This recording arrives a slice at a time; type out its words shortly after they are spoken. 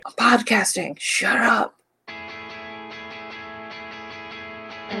podcasting. Shut up.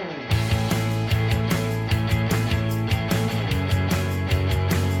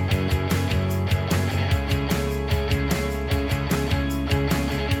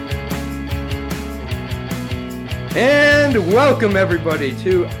 And welcome everybody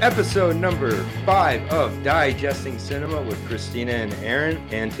to episode number 5 of Digesting Cinema with Christina and Aaron.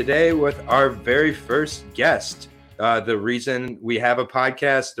 And today with our very first guest, the reason we have a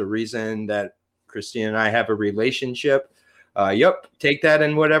podcast, the reason that Christina and I have a relationship. Take that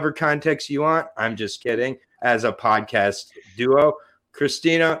in whatever context you want. I'm just kidding. As a podcast duo,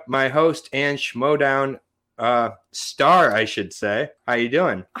 Christina, my host, and Schmodown star, I should say. How you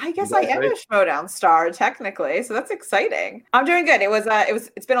doing? I guess I am a Schmodown star technically, so that's exciting. I'm doing good.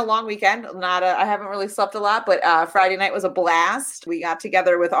 It's been a long weekend. I haven't really slept a lot, but Friday night was a blast. We got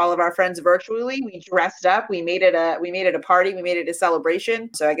together with all of our friends virtually. We dressed up. We made it a party. We made it a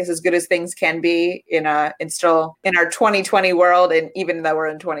celebration. So I guess as good as things can be in our 2020 world, and even though we're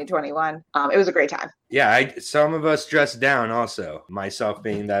in 2021, it was a great time. Yeah, some of us dressed down also, myself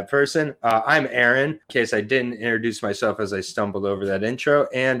being that person. I'm Aaron, in case I didn't introduce myself as I stumbled over that intro.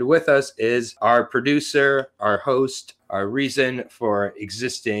 And with us is our producer, our host, our reason for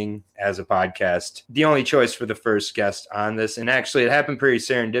existing as a podcast, the only choice for the first guest on this. And actually, it happened pretty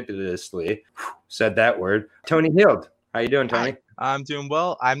serendipitously. Said that word. Tony Hield. How you doing, Tony? I'm doing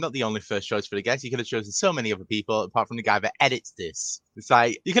well. I'm not the only first choice for the guest. You could have chosen so many other people, apart from the guy that edits this. It's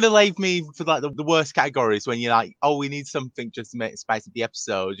like, you could have laid me for like the worst categories when you're like, oh, we need something just to spice up the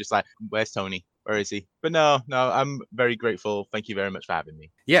episode. Just like, where's Tony? Where is he? But no, I'm very grateful. Thank you very much for having me.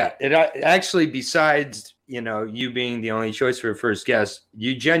 Yeah, it actually, besides, you being the only choice for a first guest,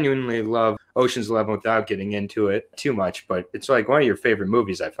 you genuinely love Ocean's 11 without getting into it too much. But it's like one of your favorite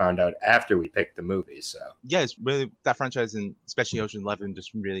movies I found out after we picked the movie. So yeah, it's really that franchise, and especially Ocean's 11,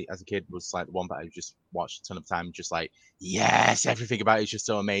 just really as a kid was like the one that I just watched a ton of time. Just like, yes, everything about it is just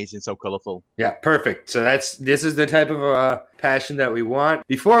so amazing, so colorful. Yeah, perfect. So this is the type of passion that we want.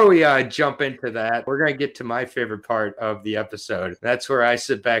 Before we jump into that, we're going to get to my favorite part of the episode. That's where I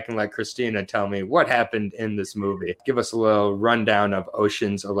sit back and let Christina tell me what happened in this movie. Give us a little rundown of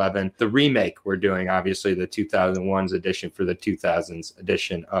Ocean's 11, the remake we're doing, obviously the 2001's edition for the 2000s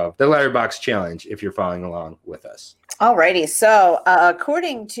edition of the Letterboxd Challenge, if you're following along with us. Alrighty, so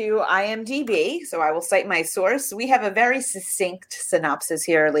according to IMDb, so I will cite my source, we have a very succinct synopsis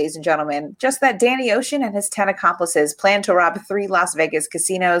here, ladies and gentlemen. Just that Danny Ocean and his 10 accomplices plan to rob 3 Las Vegas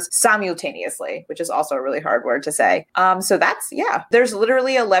casinos simultaneously, which is also a really hard word to say. So there's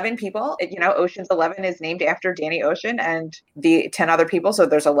literally 11 people. Ocean's 11 is named after Danny Ocean and the 10 other people, so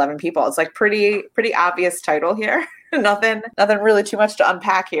there's 11 people. It's like pretty obvious title here. Nothing really too much to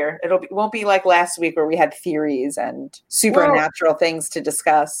unpack here. Won't be like last week where we had theories and supernatural things to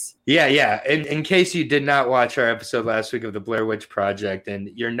discuss. Yeah. In case you did not watch our episode last week of the Blair Witch Project and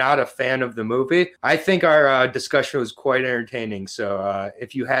you're not a fan of the movie, I think our discussion was quite entertaining. So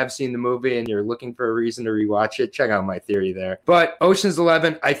if you have seen the movie and you're looking for a reason to rewatch it, check out my theory there. But Ocean's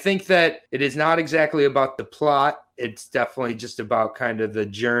 11, I think that it is not exactly about the plot. It's definitely just about kind of the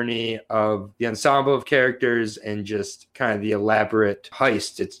journey of the ensemble of characters and just kind of the elaborate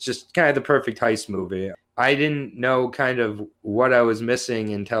heist. It's just kind of the perfect heist movie. I didn't know kind of what I was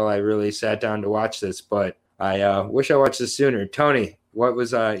missing until I really sat down to watch this, but I wish I watched this sooner. Tony, what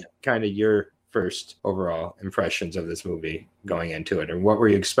was kind of your first overall impressions of this movie going into it, and what were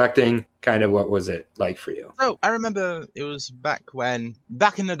you expecting? Kind of what was it like for you? So I remember it was back in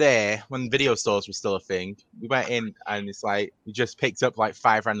the day when video stores were still a thing. We went in and it's like we just picked up like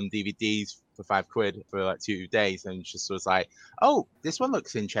 5 random DVDs for £5 for like 2 days, and just was like, oh, this one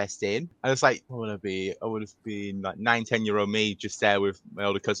looks interesting. And it's like, what would it be? I would have been like 9-10-year-old me just there with my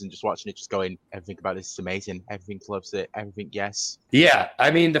older cousin just watching it, just going, everything about this is amazing, everything loves it, everything, yes. Yeah, I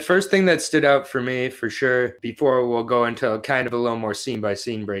mean, the first thing that stood out for me for sure, before we'll go into kind of a little more scene by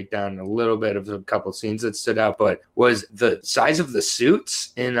scene breakdown, a little bit of a couple scenes that stood out, but was the size of the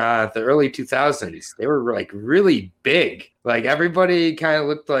suits in the early 2000s. They were like really big. Like everybody kind of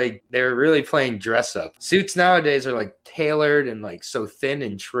looked like they were really playing dress up. Suits nowadays are like tailored and like so thin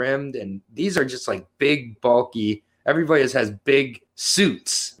and trimmed, and these are just like big, bulky. Everybody has big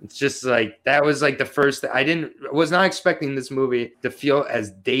suits. It's just like that was like the first. Was not expecting this movie to feel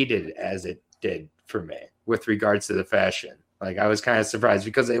as dated as it did for me with regards to the fashion. Like I was kind of surprised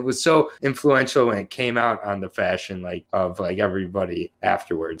because it was so influential when it came out on the fashion of everybody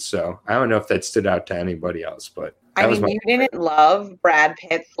afterwards. So I don't know if that stood out to anybody else, but I mean, you didn't love Brad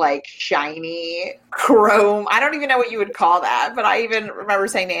Pitt's like shiny chrome. I don't even know what you would call that, but I even remember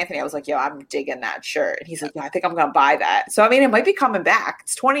saying to Anthony, I was like, yo, I'm digging that shirt. And he's like, yeah, I think I'm going to buy that. So, I mean, it might be coming back.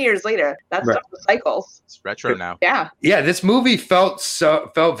 It's 20 years later. That's right. The cycles. It's retro now. Yeah. Yeah. This movie felt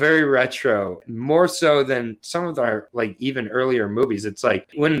very retro, more so than some of our like even earlier movies. It's like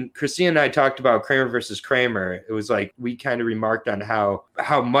when Christina and I talked about Kramer versus Kramer, it was like we kind of remarked on how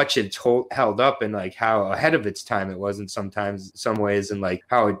much it held up and like how ahead of its time it was in some ways, and like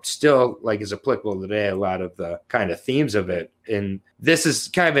how it still like is applicable today, a lot of the kind of themes of it. And this is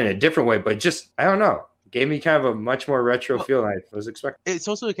kind of in a different way, but just I don't know, gave me kind of a much more retro feel than I was expecting. It's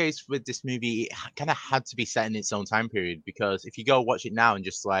also the case with this movie, it kind of had to be set in its own time period, because if you go watch it now and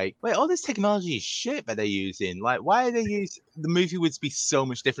just like, wait, all this technology is shit that they're using. Like, why are they using... The movie would be so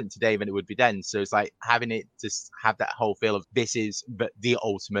much different today than it would be then. So it's like having it just have that whole feel of this is the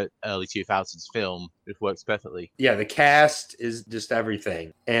ultimate early 2000s film. It works perfectly. Yeah, the cast is just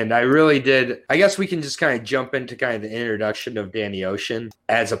everything. And I really did. I guess we can just kind of jump into kind of the introduction of Danny Ocean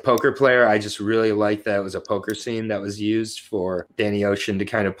as a poker player. I just really liked that it was a poker scene that was used for Danny Ocean to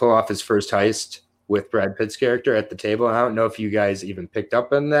kind of pull off his first heist with Brad Pitt's character at the table. I don't know if you guys even picked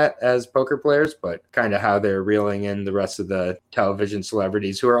up on that as poker players, but kind of how they're reeling in the rest of the television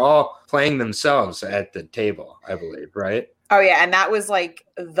celebrities who are all playing themselves at the table, I believe, right? Oh, yeah. And that was like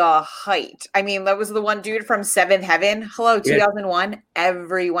the height. I mean, that was the one dude from Seventh Heaven. Hello, 2001. Yeah.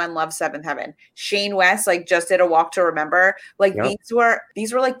 Everyone loved Seventh Heaven. Shane West, like, just did A Walk to Remember. Like, yep.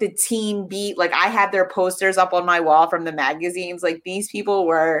 These were like the Teen Beat. Like, I had their posters up on my wall from the magazines. Like, these people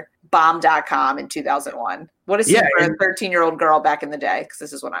were bomb.com in 2001. What a scene for a 13-year-old girl back in the day, because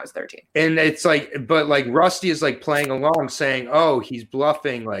this is when I was 13. And it's like, but like Rusty is like playing along saying, oh, he's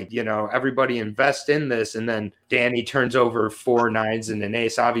bluffing, like, you know, everybody invest in this. And then Danny turns over 4 nines and an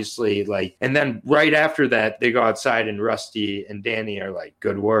ace, obviously, like, and then right after that, they go outside and Rusty and Danny are like,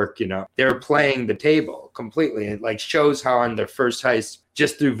 good work, you know, they're playing the table completely. And it like shows how on their first heist,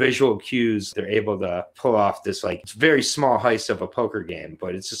 just through visual cues, they're able to pull off this like very small heist of a poker game.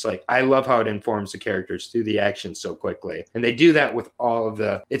 But it's just like, I love how it informs the characters through the action so quickly. And they do that with all of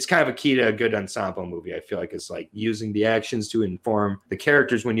it's kind of a key to a good ensemble movie. I feel like it's like using the actions to inform the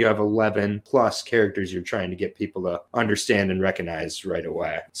characters when you have 11 plus characters you're trying to get people to understand and recognize right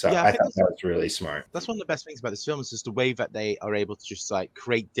away. So yeah, I thought that was really smart. That's one of the best things about this film is just the way that they are able to just like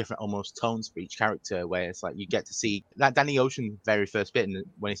create different almost tones for each character, where it's like you get to see that Danny Ocean very first bit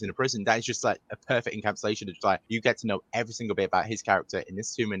when he's in a prison, that is just like a perfect encapsulation of like you get to know every single bit about his character in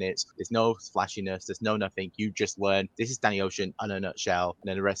this 2 minutes. There's no flashiness, there's no nothing. You just learn this is Danny Ocean in a nutshell, and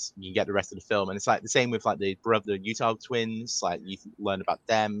then the rest you get the rest of the film. And it's like the same with like the Utah twins, like you learn about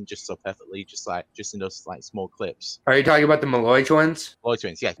them just so perfectly, just in those like small clips. Are you talking about the Malloy twins? Malloy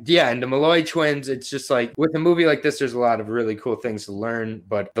twins, yeah. Yeah, and the Malloy twins, it's just like with a movie like this, there's a lot of really cool things to learn,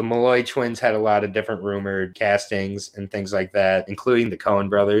 but the Malloy twins had a lot of different rumored castings and things like that, including the Coen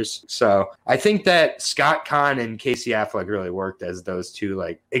brothers. So I think that Scott Conn and Casey Affleck really worked as those two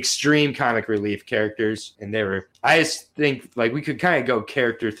like extreme comic relief characters. And I just think like we could kind of go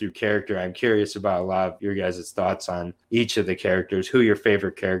character through character. I'm curious about a lot of your guys' thoughts on each of the characters, who your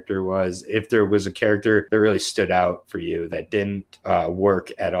favorite character was, if there was a character that really stood out for you that didn't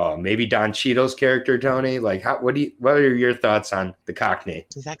work at all. Maybe Don Cheadle's character, Tony. Like, what are your thoughts on the Cockney?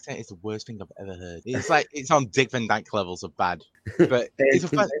 His accent is the worst thing I've ever heard. It's like it's on Dick Van Dyke levels of bad. But he's a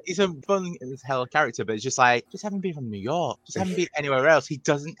fun as hell character, but it's just like, just haven't been from New York, just haven't been anywhere else. He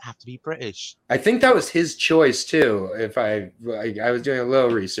doesn't have to be British. I think that was his choice too. If I was doing a little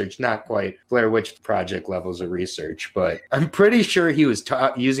research, not quite Blair Witch Project levels of research, but I'm pretty sure he was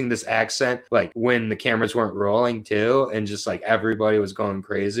using this accent like when the cameras weren't rolling too, and just like everybody was going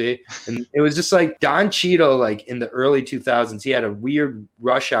crazy. And it was just like Don Cheadle, like in the early 2000s, he had a weird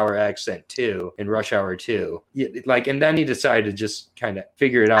Rush Hour accent too in Rush Hour 2. Like, and then he decided to just kind of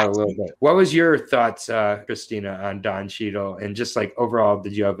figure it out a little bit. What was your thoughts, Christina, on Don Cheadle, and just like overall,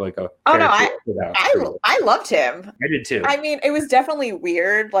 did you have like a? Oh no, I loved him. I did too. I mean, it was definitely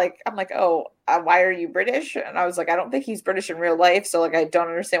weird. Like, I'm like, oh, why are you British? And I was like, I don't think he's British in real life, so like I don't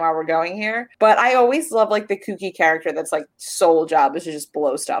understand why we're going here. But I always love like the kooky character that's like sole job is to just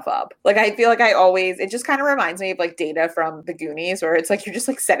blow stuff up. Like I feel like it just kind of reminds me of like Data from The Goonies, where it's like you're just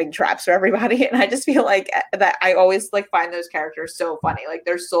like setting traps for everybody. And I just feel like that I always like find those characters so funny. Like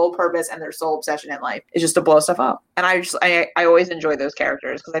their sole purpose and their sole obsession in life is just to blow stuff up. And I always enjoy those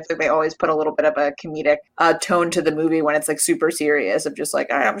characters because I think they always put a little bit of a comedic tone to the movie when it's like super serious of just like,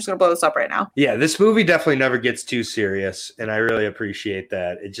 all right, I'm just gonna blow this up right now. Yeah, this movie definitely never gets too serious, and I really appreciate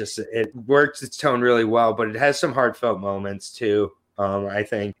that. It works its tone really well, but it has some heartfelt moments too. I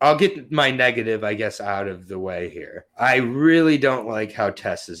think I'll get my negative, I guess, out of the way here. I really don't like how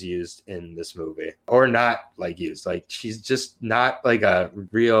Tess is used in this movie, or not like used. Like, she's just not like a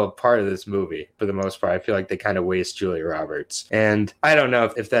real part of this movie for the most part. I feel like they kind of waste Julia Roberts. And I don't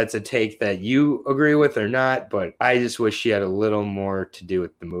know if that's a take that you agree with or not, but I just wish she had a little more to do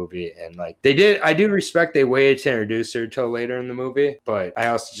with the movie. And like I do respect they waited to introduce her till later in the movie, but I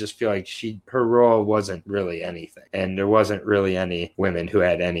also just feel like her role wasn't really anything. And there wasn't really any women who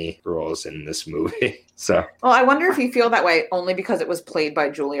had any roles in this movie. So, well, I wonder if you feel that way only because it was played by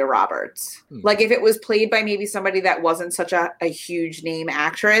Julia Roberts. Like, if it was played by maybe somebody that wasn't such a huge name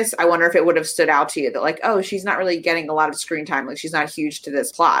actress, I wonder if it would have stood out to you that, like, oh, she's not really getting a lot of screen time. Like, she's not huge to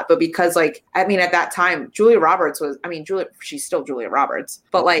this plot. But because, like, I mean, at that time, Julia Roberts was, I mean, she's still Julia Roberts.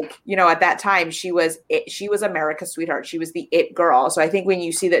 But, like, you know, at that time, she was America's sweetheart. She was the it girl. So I think when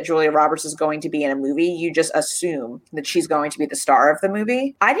you see that Julia Roberts is going to be in a movie, you just assume that she's going to be the star of the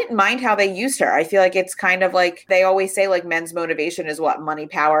movie. I didn't mind how they used her. I feel like it's kind of like they always say, like, men's motivation is what? Money,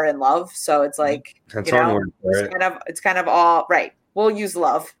 power, and love. So it's like, that's you know, one word for it's kind of all right. We'll use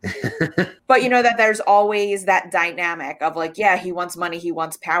love. But you know that there's always that dynamic of, like, yeah, he wants money, he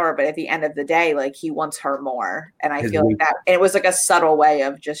wants power, but at the end of the day, like, he wants her more. And I feel like that, and it was like a subtle way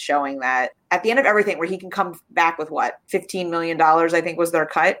of just showing that at the end of everything, where he can come back with what, $15 million, I think was their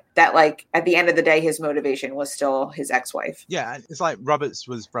cut, that, like, at the end of the day, his motivation was still his ex-wife. Yeah, it's like Roberts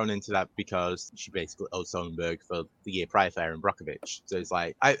was thrown into that because she basically owed Sonnenberg for the year prior for Erin Brockovich. So it's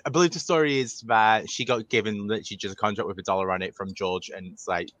like, I believe the story is that she got given literally just a contract with $1 on it from George, and it's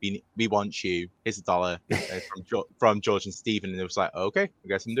like, we want you, here's $1 from George and Stephen, and it was like, okay, I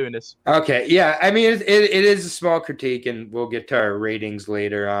guess I'm doing this. Okay, yeah, I mean, it is a small critique, and we'll get to our ratings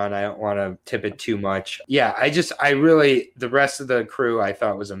later on. I don't want to tip it too much. Yeah, I really, the rest of the crew I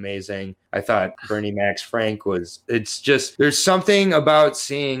thought was amazing. I thought Bernie Max Frank it's just, there's something about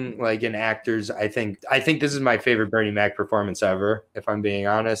seeing, like, an actor's, I think this is my favorite Bernie Mac performance ever, if I'm being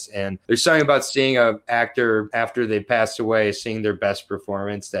honest. And there's something about seeing an actor after they passed away, seeing their best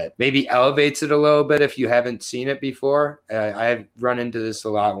performance that maybe elevates it a little bit if you haven't seen it before. I've run into this a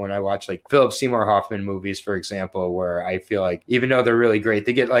lot when I watch, like, Philip Seymour Hoffman movies, for example, where I feel like even though they're really great,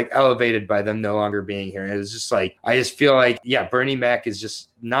 they get, like, elevated by them no longer being here. And it's just like, I just feel like, yeah, Bernie Mac is just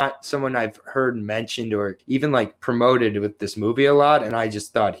not someone I've heard mentioned or even, like, promoted with this movie a lot. And I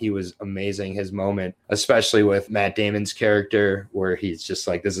just thought he was amazing. His moment, especially with Matt Damon's character, where he's just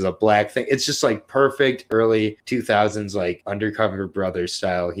like, this is a black thing. It's just like perfect early 2000s, like, Undercover Brothers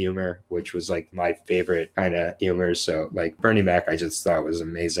style humor, which was, like, my favorite kind of humor. So, like, Bernie Mac, I just thought was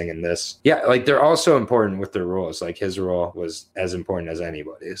amazing in this. Yeah, like, they're also important with their roles. Like, his role was as important as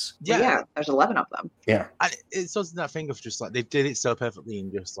anybody's. Yeah, there's 11 of them. Yeah. And it's also that thing of just, like, they did it so perfectly,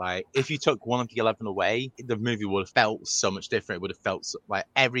 and just, like, if you took one of the 11 away, the movie would have felt so much different. It would have felt like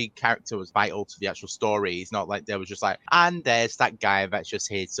every character was vital to the actual story. It's not like there was just like, and there's that guy that's just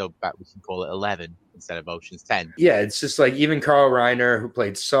here so that we can call it 11 instead of Ocean's 10. Yeah, it's just like, even Carl Reiner, who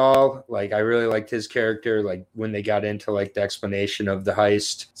played Saul, like, I really liked his character. Like, when they got into, like, the explanation of the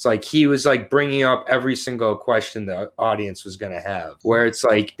heist, it's like he was, like, bringing up every single question the audience was going to have, where it's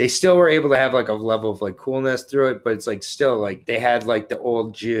like they still were able to have, like, a level of, like, coolness through it, but it's like still, like, they had, like, the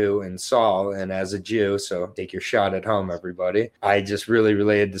old Jew and Saul, and as a Jew, so take your shot at home, everybody. I just really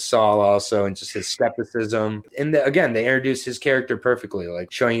related to Saul also, and just his skepticism. And again, they introduced his character perfectly, like,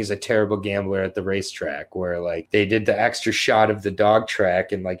 showing he's a terrible gambler at the racetrack, where, like, they did the extra shot of the dog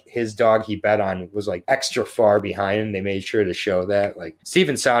track, and, like, his dog he bet on was, like, extra far behind him. They made sure to show that. Like,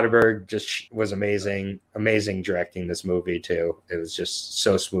 Steven Soderbergh just was amazing directing this movie too. It was just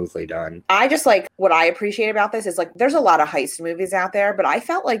so smoothly done. I just, like, what I appreciate about this is, like, there's a lot of heist movies out there, but I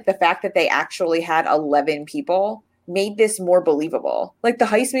felt like the fact that they actually had 11 people made this more believable. Like, the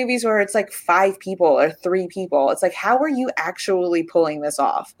heist movies where it's like 5 people or 3 people, it's like, how are you actually pulling this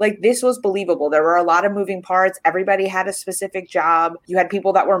off? Like, this was believable. There were a lot of moving parts. Everybody had a specific job. You had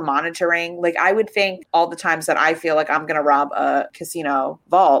people that were monitoring. Like, I would think all the times that I feel like I'm going to rob a casino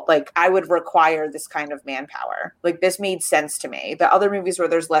vault, like, I would require this kind of manpower. Like, this made sense to me. The other movies where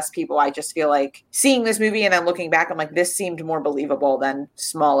there's less people, I just feel like seeing this movie and then looking back, I'm like, this seemed more believable than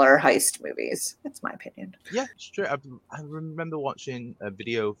smaller heist movies. That's my opinion. Yeah, it's true. I remember watching a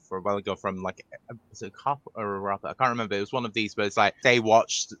video for a while ago from, like, was it a cop or a rapper? I can't remember. It was one of these, but it's like they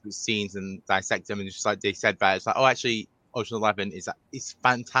watched the scenes and dissect them, and just like they said that it's like, oh, actually, Ocean 11 is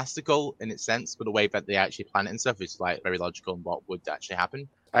fantastical in its sense, but the way that they actually plan it and stuff is, like, very logical and what would actually happen.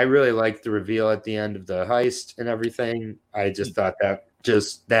 I really liked the reveal at the end of the heist and everything. I just thought that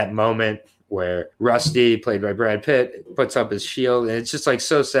just that moment where Rusty, played by Brad Pitt, puts up his shield. And it's just like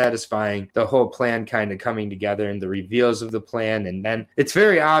so satisfying, the whole plan kind of coming together and the reveals of the plan. And then it's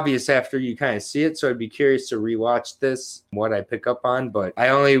very obvious after you kind of see it. So I'd be curious to rewatch this, what I pick up on. But I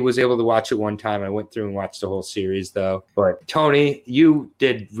only was able to watch it one time. I went through and watched the whole series though. But Tony, you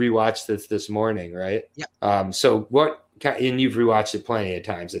did rewatch this morning, right? Yeah. So what, and you've rewatched it plenty of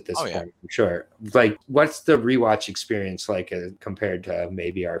times at this point, I'm sure. Like, what's the rewatch experience like compared to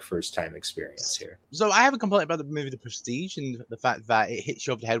maybe our first time experience here? So I have a complaint about the movie The Prestige and the fact that it hits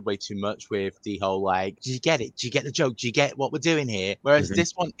you over the head way too much with the whole, like, do you get it? Do you get the joke? Do you get what we're doing here? Whereas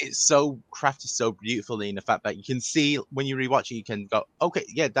this one, it's so crafted so beautifully in the fact that you can see when you rewatch it, you can go, okay,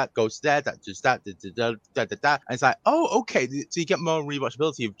 yeah, that goes there, that does that, da. And it's like, oh, okay. So you get more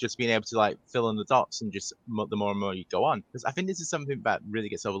rewatchability of just being able to, like, fill in the dots and just the more and more you go on. Because I think this is something that really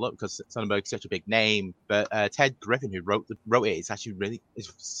gets overlooked because Sonnenberg's such a big name, but Ted Griffin, who wrote it, is actually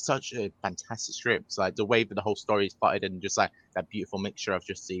it's such a fantastic script. It's like the way that the whole story is plotted and just like that beautiful mixture of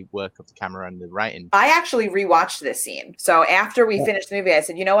just the work of the camera and the writing. I actually rewatched this scene. So after we finished the movie, I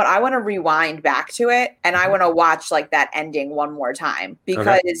said, you know what? I want to rewind back to it and I want to watch like that ending one more time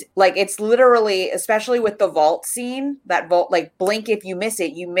because like it's literally, especially with the vault scene, that vault, like blink if you miss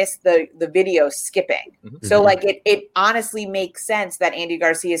it, you miss the video skipping. So like it honestly makes sense that Andy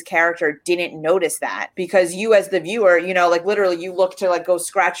Garcia's character didn't notice that because you as the viewer, you know, like literally you look to like go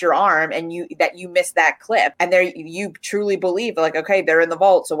scratch your arm and you missed that clip and there you truly believe like, okay, they're in the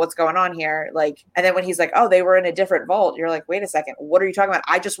vault. So what's going on here? Like, and then when he's like, oh, they were in a different vault. You're like, wait a second. What are you talking about?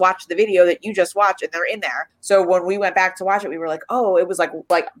 I just watched the video that you just watched and they're in there. So when we went back to watch it, we were like, oh, it was like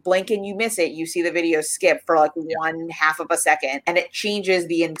blink and you miss it. You see the video skip for like 1/2 of a second and it changes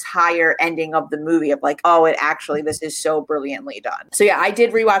the entire ending of the movie of like, oh, it actually, this is so brilliantly done. So yeah, I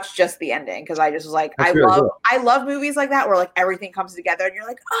did rewatch just the ending because I just was like, I love movies like that where like everything comes together and you're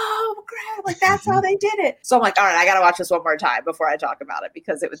like, oh, great. Like that's how they did it. So I'm like, all right, I got to watch this one more time before I talk about it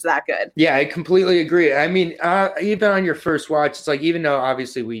because it was that good. Yeah, I completely agree. I mean, even on your first watch, it's like, even though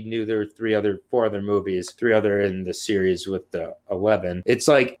obviously we knew there were 4 other movies, 3 other in the series with the 11, it's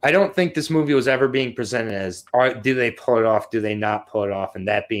like, I don't think this movie was ever being presented as, do they pull it off? Do they not pull it off? And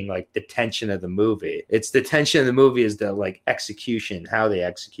that being like the tension of the movie. It's the tension of the movie is the like execution, how they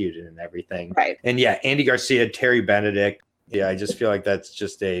execute it and everything. Right. And yeah, Andy Garcia, Terry Benedict. Yeah, I just feel like that's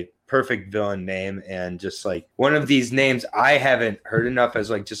just a perfect villain name and just like one of these names I haven't heard enough as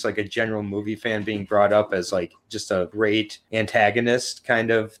like just like a general movie fan being brought up as like just a great antagonist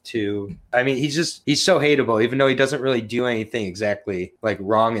kind of to, I mean, he's so hateable even though he doesn't really do anything exactly like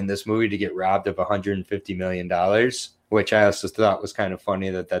wrong in this movie to get robbed of $150 million, which I also thought was kind of funny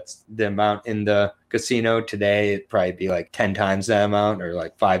that's the amount in the casino today. It'd probably be like 10 times that amount or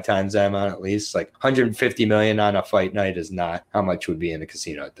like 5 times that amount at least. Like $150 million on a fight night is not how much would be in a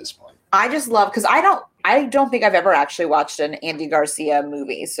casino at this point. I just love, because I don't think I've ever actually watched an Andy Garcia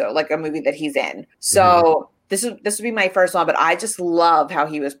movie. So like a movie that he's in. So this would be my first one, but I just love how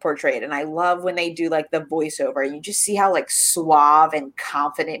he was portrayed. And I love when they do like the voiceover. You just see how like suave and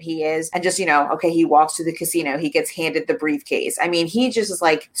confident he is. And just, you know, okay, he walks to the casino, he gets handed the briefcase. I mean, he just is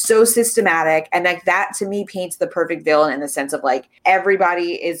like so systematic. And like that to me paints the perfect villain in the sense of like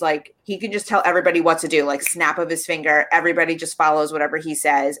everybody is like, he can just tell everybody what to do, like snap of his finger. Everybody just follows whatever he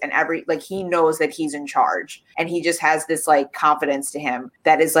says. And he knows that he's in charge. And he just has this like confidence to him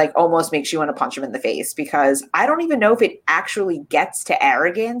that is like almost makes you want to punch him in the face, because I don't even know if it actually gets to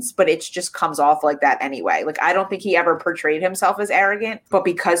arrogance, but it just comes off like that anyway. Like, I don't think he ever portrayed himself as arrogant, but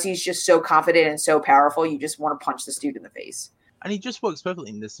because he's just so confident and so powerful, you just want to punch this dude in the face. And he just works perfectly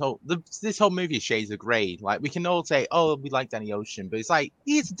in this whole movie is shades of grey. Like, we can all say, oh, we like Danny Ocean, but it's like,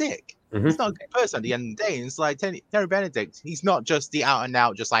 he's a dick. He's not a good person at the end of the day. And it's like Terry Benedict. He's not just the out and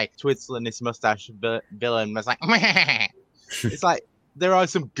out, just like twiddling his mustache villain. It's like, it's like, there are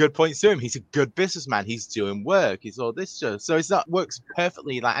some good points to him. He's a good businessman. He's doing work. He's all this stuff. So it's not works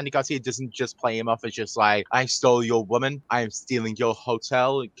perfectly. Like, Andy Garcia doesn't just play him off as just like, I stole your woman. I am stealing your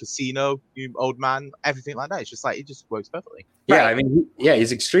hotel, casino, you old man, everything like that. It's just like, it just works perfectly. Yeah. Right. I mean,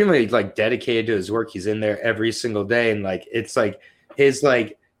 he's extremely like dedicated to his work. He's in there every single day. And like, it's like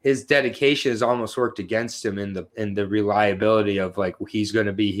his dedication has almost worked against him in the reliability of like, he's going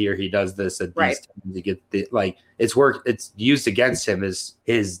to be here. He does this at these times to get the, like, it's used against him as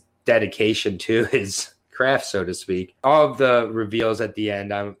his dedication to his craft, so to speak. All of the reveals at the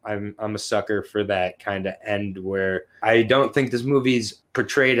end, I'm a sucker for that kind of end where I don't think this movie's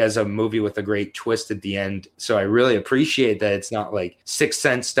portrayed as a movie with a great twist at the end. So I really appreciate that it's not like Sixth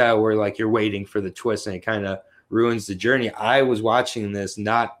Sense style where like you're waiting for the twist and it kind of ruins the journey. I was watching this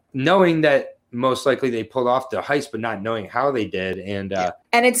not knowing that most likely they pulled off the heist, but not knowing how they did. And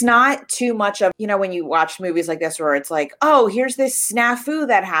and it's not too much of, when you watch movies like this where it's like, oh, here's this snafu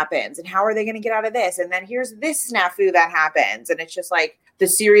that happens and how are they going to get out of this? And then here's this snafu that happens. And it's just like the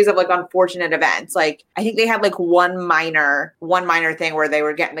series of like unfortunate events. Like I think they had like one minor thing where they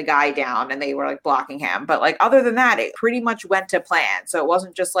were getting the guy down and they were like blocking him. But like other than that, it pretty much went to plan. So it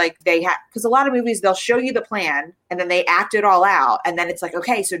wasn't just like they had, because a lot of movies, they'll show you the plan and then they act it all out. And then it's like,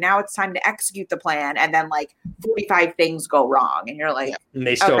 okay, so now it's time to execute the plan. And then like 45 things go wrong. And you're like, and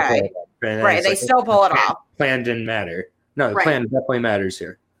they still pull it off. Right. They still pull it off. Plan didn't matter. No, the plan definitely matters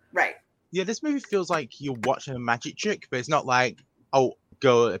here. Right. Yeah, this movie feels like you're watching a magic trick, but it's not like, oh,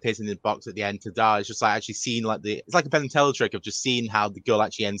 girl appears in the box at the end to die. It's just like actually seeing like it's like a Penn and Teller trick of just seeing how the girl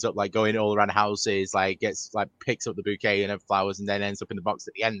actually ends up like going all around houses, like gets like picks up the bouquet and flowers and then ends up in the box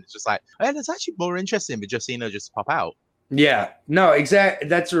at the end. It's just like, and it's actually more interesting than just seeing her just pop out. Yeah, no, exactly.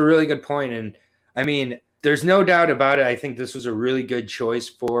 That's a really good point. And I mean, there's no doubt about it. I think this was a really good choice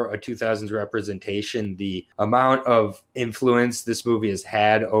for a 2000s representation. The amount of influence this movie has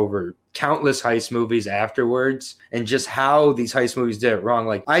had over countless heist movies afterwards, and just how these heist movies did it wrong.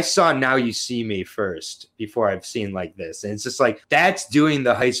 Like I saw Now You See Me first before I've seen like this. And it's just like, that's doing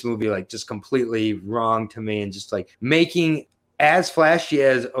the heist movie like just completely wrong to me, and just like making as flashy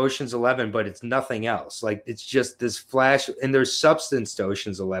as Ocean's 11, but it's nothing else. Like it's just this flash, and there's substance to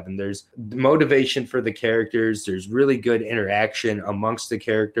Ocean's 11. There's motivation for the characters. There's really good interaction amongst the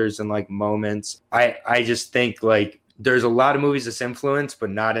characters and like moments. I just think like there's a lot of movies that's influenced, but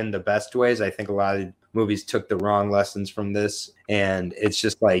not in the best ways. I think a lot of movies took the wrong lessons from this. And it's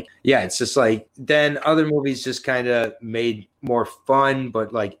just like, yeah, it's just like, then other movies just kind of made more fun,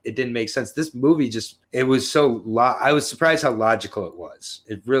 but like it didn't make sense. This movie just, it was so, I was surprised how logical it was.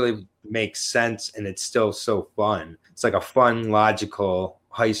 It really makes sense, and it's still so fun. It's like a fun, logical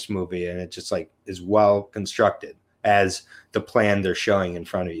heist movie, and it just like is well constructed as the plan they're showing in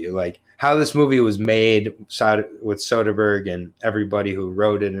front of you. Like how this movie was made with Soderbergh and everybody who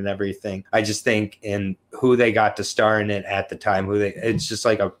wrote it and everything. I just think in who they got to star in it at the time, it's just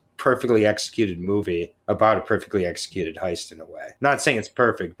like a perfectly executed movie about a perfectly executed heist in a way. Not saying it's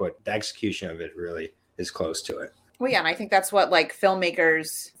perfect, but the execution of it really is close to it. Well, yeah, and I think that's what like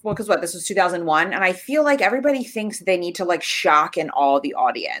filmmakers, because this was 2001, and I feel like everybody thinks they need to like shock and awe the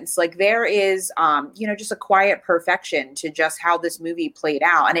audience. Like there is, just a quiet perfection to just how this movie played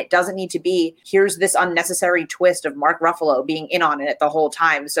out, and it doesn't need to be, here's this unnecessary twist of Mark Ruffalo being in on it the whole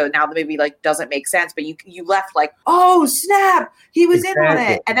time, so now the movie like doesn't make sense, but you left like, oh snap, he was in on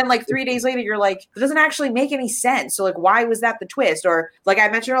it, and then like 3 days later you're like, it doesn't actually make any sense. So like, why was that the twist? Or like I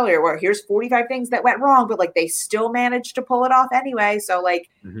mentioned earlier, where here's 45 things that went wrong, but like they still managed to pull it off anyway. So like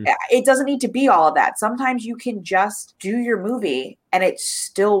it doesn't need to be all of that. Sometimes you can just do your movie and it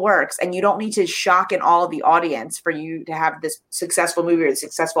still works, and you don't need to shock and awe the audience for you to have this successful movie or a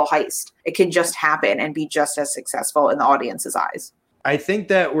successful heist. It can just happen and be just as successful in the audience's eyes. I think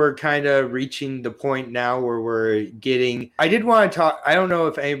that we're kind of reaching the point now where we're getting, I did want to talk, I don't know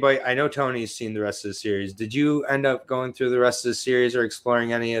if anybody, I know Tony's seen the rest of the series. Did you end up going through the rest of the series or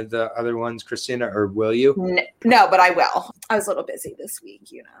exploring any of the other ones, Christina, or will you? No, but I will. I was a little busy this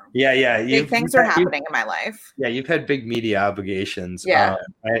week, Yeah. Big things are happening in my life. Yeah, you've had big media obligations. Yeah.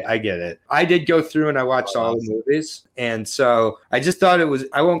 I get it. I did go through and I watched all the movies. And so I just thought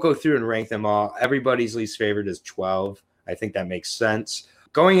I won't go through and rank them all. Everybody's least favorite is 12. I think that makes sense.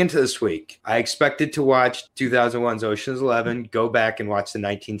 Going into this week, I expected to watch 2001's Ocean's 11, go back and watch the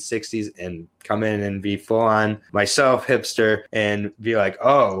 1960s, and come in and be full on myself, hipster, and be like,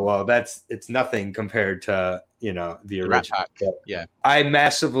 oh, well, it's nothing compared to, the original. Yeah. I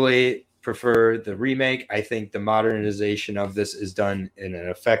massively prefer the remake. I think the modernization of this is done in an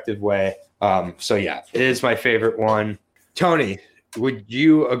effective way. So yeah, it is my favorite one. Tony, would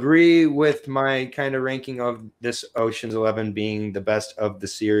you agree with my kind of ranking of this Ocean's 11 being the best of the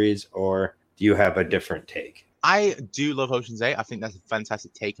series, or do you have a different take? I do love Ocean's 8. I think that's a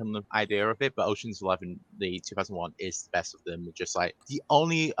fantastic take on the idea of it, but Ocean's 11, the 2001, is the best of them. Just like the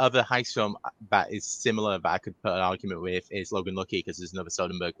only other heist film that is similar that I could put an argument with is Logan Lucky, because there's another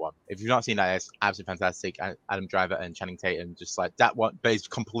Soderbergh one. If you've not seen that, it's absolutely fantastic. Adam Driver and Channing Tatum, just like that one, but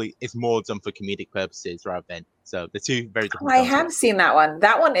it's more done for comedic purposes rather than. So the two very different. I have seen that one.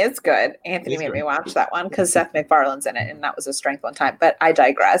 That one is good. Anthony made me watch that one because Seth MacFarlane's in it, and that was a strength one time. But I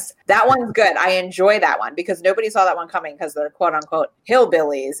digress. That one's good. I enjoy that one because nobody saw that one coming because they're quote unquote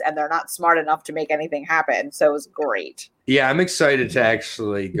hillbillies and they're not smart enough to make anything happen. So it was great. Yeah, I'm excited to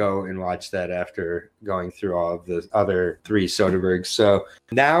actually go and watch that after going through all of the other three Soderberghs. So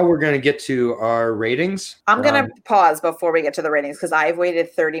now we're going to get to our ratings. I'm going to pause before we get to the ratings because I've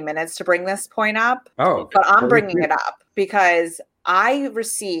waited 30 minutes to bring this point up. Oh, but I'm bringing it up because I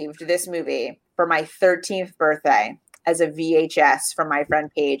received this movie for my 13th birthday as a VHS from my friend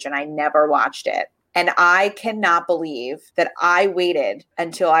Paige, and I never watched it. And I cannot believe that I waited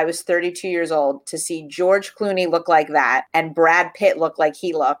until I was 32 years old to see George Clooney look like that and Brad Pitt look like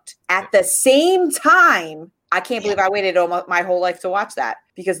he looked at the same time. I can't believe I waited almost my whole life to watch that,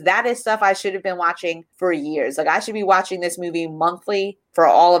 because that is stuff I should have been watching for years. Like, I should be watching this movie monthly for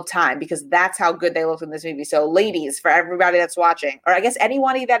all of time, because that's how good they look in this movie. So ladies, for everybody that's watching, or I guess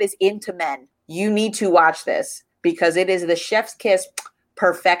anybody that is into men, you need to watch this, because it is the chef's kiss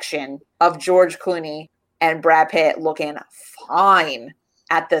perfection of George Clooney and Brad Pitt looking fine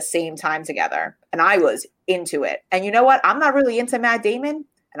at the same time together. And I was into it. And you know what? I'm not really into Matt Damon,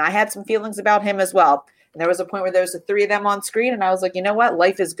 and I had some feelings about him as well. And there was a point where there was the three of them on screen, and I was like, you know what?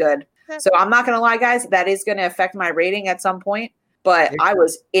 Life is good. So I'm not going to lie, guys. That is going to affect my rating at some point, but I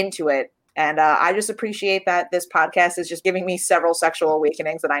was into it. And I just appreciate that this podcast is just giving me several sexual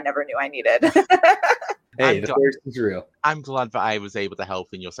awakenings that I never knew I needed. Hey, the thirst is real. I'm glad that I was able to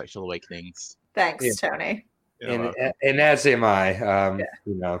help in your sexual awakenings. Thanks, Tony. And as am I.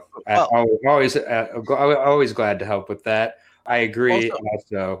 You know, always glad to help with that. I agree.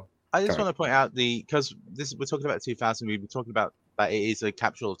 Also, I just want to point out because we're talking about 2000, we've been talking about that it is a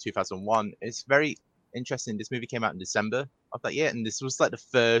capsule of 2001. It's very interesting. This movie came out in December of that year, and this was like the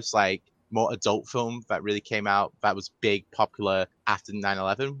first like more adult film that really came out that was big, popular after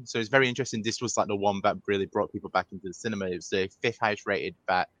 9/11. So it's very interesting. This was like the one that really brought people back into the cinema. It was the 5th highest rated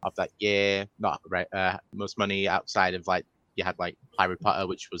of that year. Not right, most money outside of like you had like Harry Potter,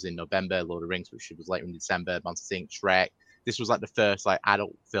 which was in November, Lord of the Rings, which was later in December, Monsters Inc., Shrek. This was like the first like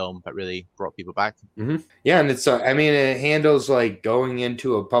adult film that really brought people back. Mm-hmm. Yeah, and it's I mean, it handles like going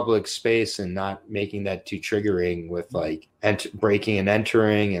into a public space and not making that too triggering with like breaking and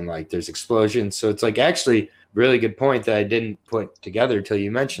entering, and like there's explosions. So it's like actually really good point that I didn't put together till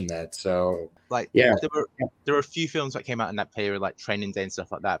you mentioned that. So like, yeah, there were a few films that came out in that period, like Training Day and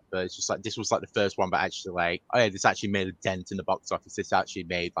stuff like that. But it's just like this was like the first one, but actually like, oh yeah, this actually made a dent in the box office. This actually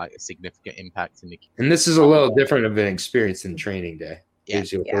made like a significant impact in the. And this is a little different of an experience than Training Day.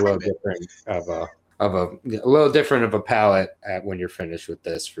 Gives you a little different of a little different of a palette when you're finished with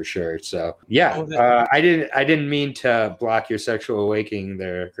this for sure. So yeah, I didn't mean to block your sexual awakening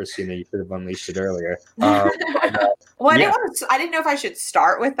there, Christina. You could have unleashed it earlier. Well, I didn't know if I should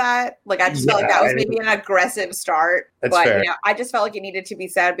start with that. Like, I just felt like that was maybe an aggressive start. That's but fair. You know, I just felt like it needed to be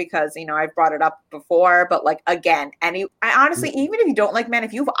said because, you know, I've brought it up before. But like, again, I honestly, even if you don't like men,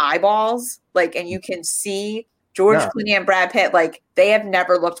 if you have eyeballs, like, and you can see George Clooney and Brad Pitt, like, they have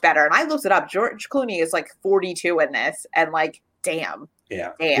never looked better. And I looked it up. George Clooney is like 42 in this, and like, damn.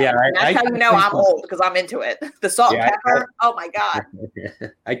 Yeah. That's how you know I'm old, because I'm into it. The salt and pepper. Oh my god.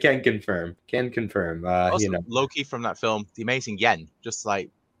 I can confirm. Also, you know, Loki from that film, the amazing Yen, just like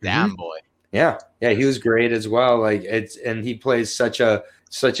damn boy. Yeah, he was great as well. Like and he plays such a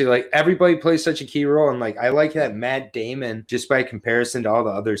like everybody plays such a key role, and like I like that Matt Damon, just by comparison to all the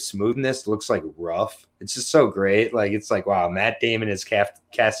other smoothness, looks like rough. It's just so great. Like it's like, wow, Matt Damon is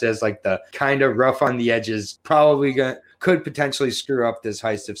cast as like the kind of rough on the edges, probably could potentially screw up this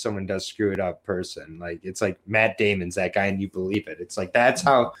heist if someone does screw it up person. Like it's like Matt Damon's that guy and you believe it. It's like that's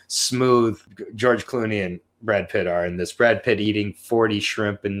how smooth George Clooney and Brad Pitt are in this. Brad Pitt eating 40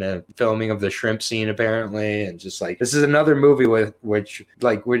 shrimp in the filming of the shrimp scene apparently, and just like this is another movie with which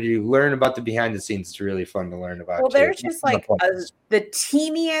like when you learn about the behind the scenes, it's really fun to learn about. Well, there's just like the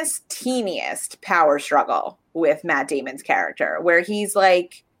teeniest power struggle with Matt Damon's character, where he's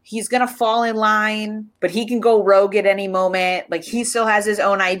like, he's going to fall in line, but he can go rogue at any moment. Like, he still has his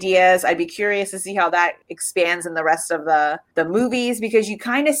own ideas. I'd be curious to see how that expands in the rest of the movies, because you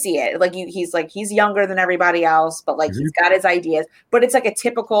kind of see it. Like, he's younger than everybody else, but like he's got his ideas. But it's like a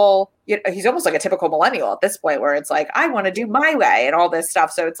typical, he's almost like a typical millennial at this point, where it's like, I want to do my way and all this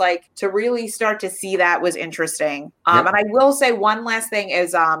stuff. So it's like, to really start to see that was interesting. And I will say one last thing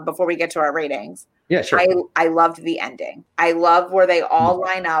is before we get to our ratings. Yeah, sure. I loved the ending. I love where they all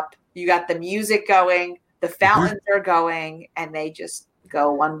line up. You got the music going, the fountains are going, and they just go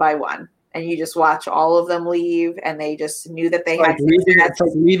one by one. And you just watch all of them leave, and they just knew that they had it's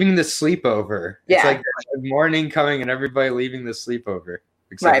like leaving the sleepover. Yeah. It's like the morning coming and everybody leaving the sleepover.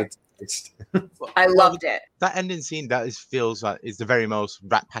 Right. I loved it. That ending scene, feels like is the very most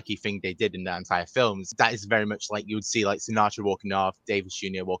Rat Packy thing they did in that entire film. That is very much like you would see like Sinatra walking off, Davis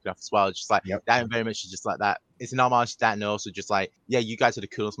Jr. walking off as well. Just like that very much is just like that. it's an homage to that, and also just like, yeah, you guys are the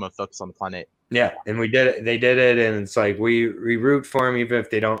coolest motherfuckers on the planet. Yeah, and we did it. They did it, and it's like we root for them even if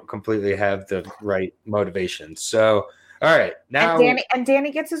they don't completely have the right motivation. So, all right, now and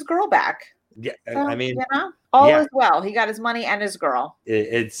Danny gets his girl back. Yeah, So, I mean, all is well. He got his money and his girl.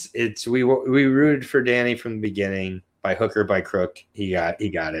 It's we rooted for Danny from the beginning, by hook or by crook. He got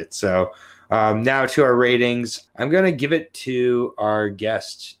it. So now to our ratings. I'm gonna give it to our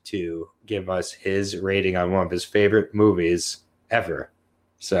guest to give us his rating on one of his favorite movies ever.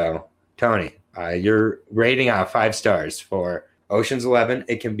 So Tony, your rating out of 5 stars for Ocean's 11.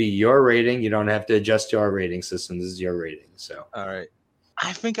 It can be your rating. You don't have to adjust to our rating system. This is your rating. So all right,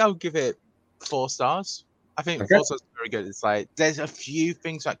 I think I'll give it 4 stars. I think 4 stars is very good. It's like there's a few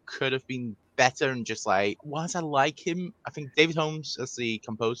things that could have been better, and just like, whilst I like him, I think David Holmes as the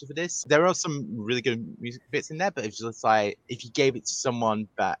composer for this, there are some really good music bits in there, but it's just like if you gave it to someone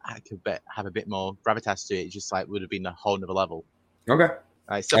that could have a bit more gravitas to it, it just like would have been a whole nother level. Okay.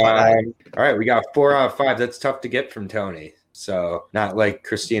 Stuff like that. All right, we got 4 out of 5. That's tough to get from Tony. So not like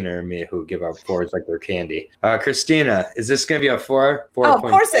Christina or me who give out 4s like they're candy. Christina, is this going to be a 4? Oh, of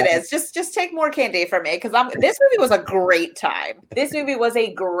course it is. Just take more candy from me because this movie was a great time. This movie was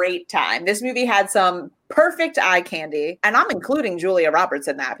a great time. This movie had some perfect eye candy, and I'm including Julia Roberts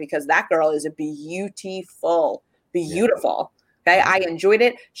in that because that girl is beautiful. Okay, I enjoyed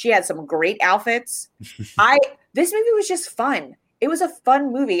it. She had some great outfits. This movie was just fun. It was a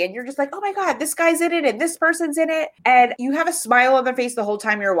fun movie, and you're just like, oh my God, this guy's in it and this person's in it. And you have a smile on their face the whole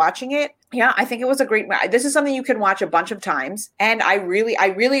time you're watching it. Yeah, I think it was a great movie. This is something you can watch a bunch of times. And I really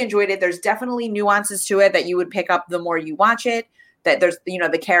enjoyed it. There's definitely nuances to it that you would pick up the more you watch it. That there's,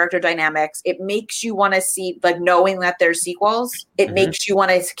 the character dynamics. It makes you want to see, like, knowing that there's sequels, it makes you want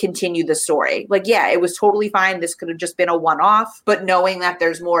to continue the story. Like, yeah, it was totally fine. This could have just been a one-off, but knowing that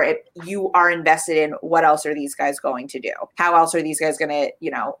there's more, you are invested in what else are these guys going to do? How else are these guys going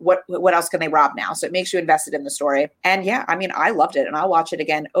to, what else can they rob now? So it makes you invested in the story. And yeah, I mean, I loved it, and I'll watch it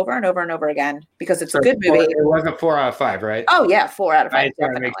again over and over and over again because it's a good movie. It was a 4 out of 5, right? Oh yeah, 4 out of 5. I just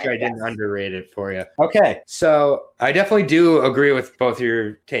want to make sure I didn't underrate it for you. Okay, so I definitely do agree with both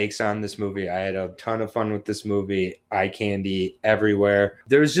your takes on this movie. I had a ton of fun with this movie. Eye candy everywhere.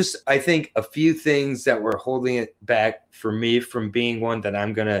 There was just, I think, a few things that were holding it back for me from being one that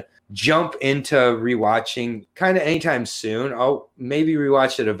I'm going to jump into rewatching kind of anytime soon. I'll maybe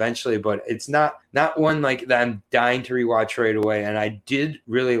rewatch it eventually, but it's not one like that I'm dying to rewatch right away. And I did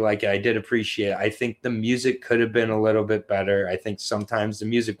really like it. I did appreciate it. I think the music could have been a little bit better. I think sometimes the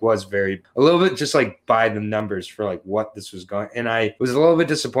music was a little bit just like by the numbers for like what this was going. And I was a little bit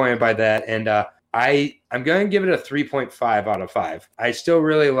disappointed by that. And I'm going to give it a 3.5 out of 5. I still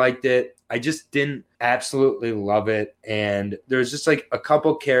really liked it. I just didn't absolutely love it. And there's just like a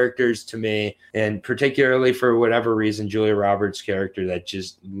couple characters to me, and particularly for whatever reason, Julia Roberts' character that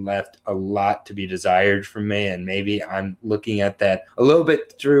just left a lot to be desired from me. And maybe I'm looking at that a little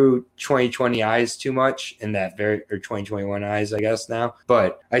bit through 2020 eyes too much, or 2021 eyes, I guess now.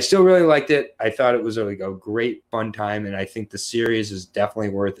 But I still really liked it. I thought it was like a great fun time. And I think the series is definitely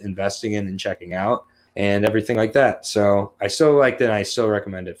worth investing in and checking out, and everything like that. So I still liked it, and I still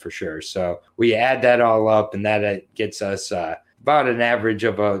recommend it for sure. So we add that all up, and that gets us about an average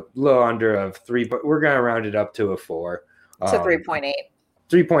of a little under of 3, but we're going to round it up to a 4. To 3.8.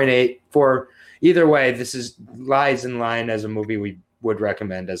 3.8 for either way. This lies in line as a movie we would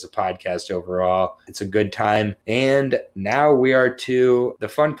recommend as a podcast overall. It's a good time. And now we are to the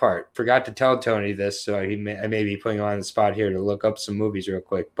fun part. Forgot to tell Tony this, so I may be putting him on the spot here to look up some movies real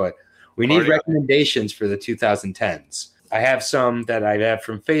quick, but we need recommendations for the 2010s. I have some that I have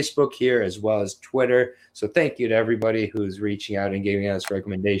from Facebook here as well as Twitter. So thank you to everybody who's reaching out and giving us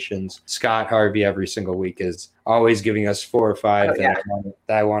recommendations. Scott Harvey every single week is always giving us 4 or 5 that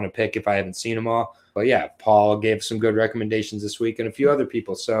I want to pick if I haven't seen them all. But yeah, Paul gave some good recommendations this week and a few other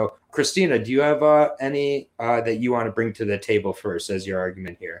people. So Christina, do you have any that you want to bring to the table first as your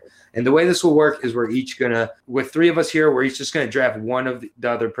argument here? And the way this will work is we're each with 3 of us here, we're each just going to draft one of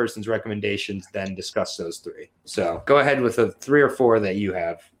the other person's recommendations, then discuss those 3. So go ahead with the 3 or 4 that you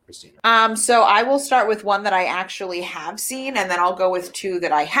have, Christina. So I will start with one that I actually have seen, and then I'll go with 2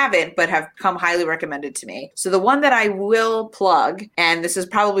 that I haven't, but have come highly recommended to me. So the one that I will plug, and this is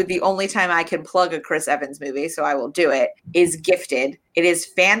probably the only time I can plug a Chris Evans movie, so I will do it, is Gifted. It is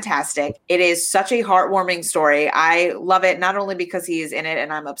fantastic. It is such a heartwarming story. I love it, not only because he is in it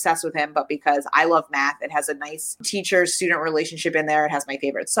and I'm obsessed with him, but because I love math. It has a nice teacher-student relationship in there. It has my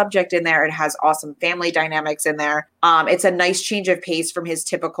favorite subject in there. It has awesome family dynamics in there. It's a nice change of pace from his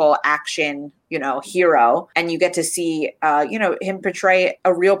typical action hero, and you get to see, him portray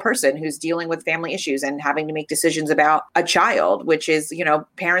a real person who's dealing with family issues and having to make decisions about a child, which is,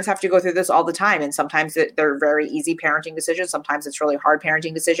 parents have to go through this all the time. And sometimes they're very easy parenting decisions. Sometimes it's really hard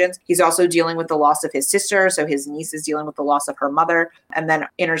parenting decisions. He's also dealing with the loss of his sister. So his niece is dealing with the loss of her mother, and then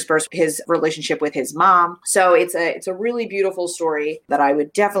interspersed his relationship with his mom. So it's a really beautiful story that I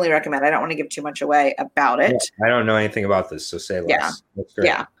would definitely recommend. I don't want to give too much away about it. Yeah, I don't know anything about this, so say less. Yeah. That's great.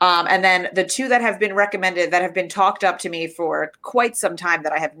 Yeah. And then the two that have been recommended, that have been talked up to me for quite some time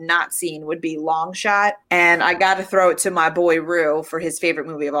that I have not seen, would be Long Shot. And I got to throw it to my boy Rue for his favorite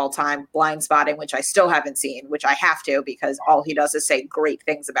movie of all time, Blind Spotting, which I still haven't seen, which I have to, because all he does is say great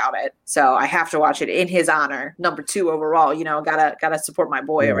things about it. So I have to watch it in his honor. Number 2 overall, gotta support my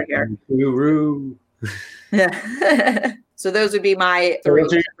boy over here. Rue. Yeah. So those would be my 3.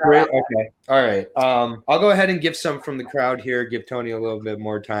 Okay. All right. I'll go ahead and give some from the crowd here. Give Tony a little bit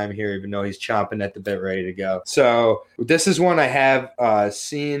more time here, even though he's chomping at the bit, ready to go. So this is one I have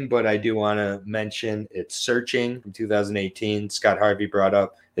seen, but I do want to mention. It's Searching from 2018. Scott Harvey brought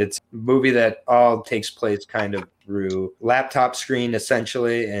up. It's a movie that all takes place kind of through laptop screen,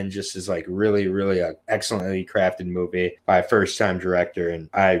 essentially, and just is like really, really a excellently crafted movie by a first-time director, and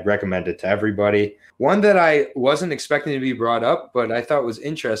I recommend it to everybody. One that I wasn't expecting to be brought up, but I thought was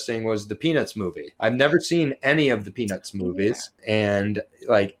interesting, was the Peanuts movie. I've never seen any of the Peanuts movies, and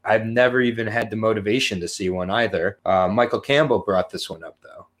I've never even had the motivation to see one either. Michael Campbell brought this one up,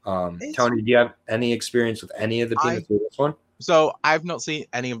 though. Tony, do you have any experience with any of the Peanuts with this one? So I've not seen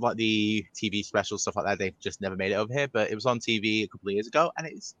any of the TV special stuff like that. They've just never made it over here, but it was on TV a couple of years ago, and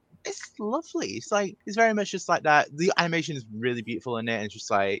it's lovely. It's very much just like that. The animation is really beautiful in it, and it's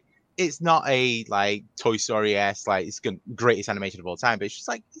just it's not a Toy Story-esque, it's greatest animation of all time, but it's just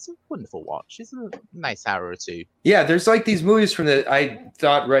it's a wonderful watch. It's a nice hour or two. Yeah, there's these movies from I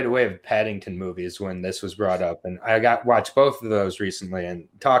thought right away of Paddington movies when this was brought up, and I watched both of those recently, and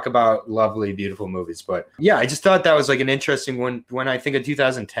talk about lovely, beautiful movies. But yeah, I just thought that was an interesting one. When I think of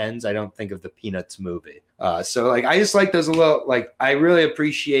 2010s, I don't think of the Peanuts movie. So I just like those a little. I really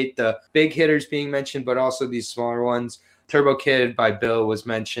appreciate the big hitters being mentioned, but also these smaller ones. Turbo Kid by Bill was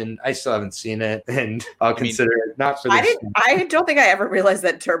mentioned. I still haven't seen it, and I'll consider it not for this. I don't think I ever realized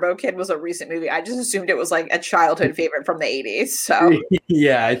that Turbo Kid was a recent movie. I just assumed it was a childhood favorite from the 80s. So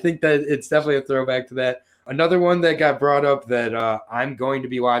yeah, I think that it's definitely a throwback to that. Another one that got brought up that I'm going to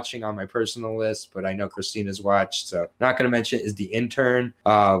be watching on my personal list, but I know Christina's watched, so not going to mention it, is The Intern,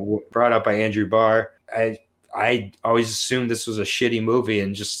 brought up by Andrew Barr. I always assumed this was a shitty movie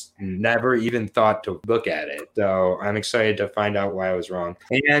and just never even thought to look at it. So I'm excited to find out why I was wrong.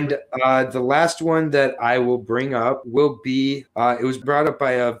 And the last one that I will bring up will be, it was brought up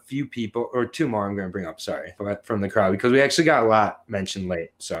by a few people, or 2 more I'm going to bring up, sorry, from the crowd, because we actually got a lot mentioned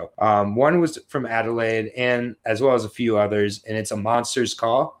late. So one was from Adelaide, and as well as a few others, and it's A Monster's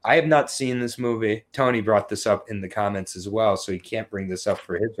Call. I have not seen this movie. Tony brought this up in the comments as well, so he can't bring this up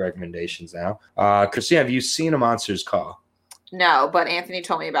for his recommendations now. Christina, have you seen A Monster's Call? No, but Anthony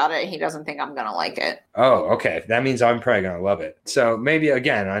told me about it, and he doesn't think I'm going to like it. Oh, okay. That means I'm probably going to love it. So maybe,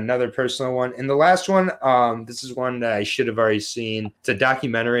 again, another personal one. And the last one, this is one that I should have already seen. It's a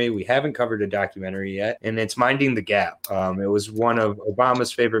documentary. We haven't covered a documentary yet, and it's Minding the Gap. It was one of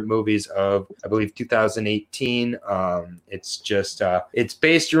Obama's favorite movies of, I believe, 2018. It's just, it's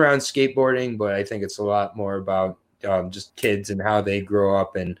based around skateboarding, but I think it's a lot more about just kids and how they grow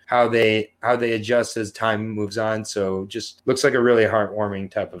up and how they adjust as time moves on. So just looks like a really heartwarming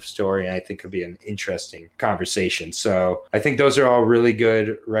type of story, and I think could be an interesting conversation. So I think those are all really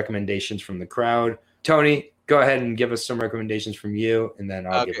good recommendations from the crowd. Tony, go ahead and give us some recommendations from you, and then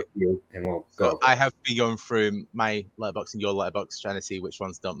I'll give it to you, and we'll go. So I have been going through my letterbox and your letterbox trying to see which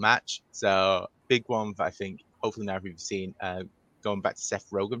ones don't match. So big one that I think hopefully now you've seen, going back to Seth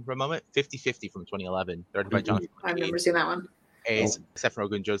Rogen for a moment, 50-50 from 2011, directed by Jonathan. I've never seen that one. Is Seth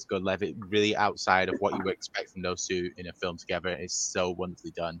Rogen, Joseph Gordon-Levitt, really outside of what you would expect from those two in a film together. It's so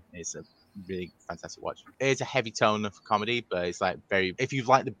wonderfully done. It's a really fantastic watch. It's a heavy tone of comedy, but it's very, if you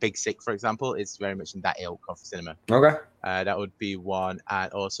like The Big Sick, for example, it's very much in that ilk of cinema. Okay. That would be one.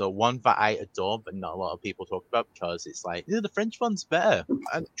 And also one that I adore, but not a lot of people talk about, because it's the French one's better.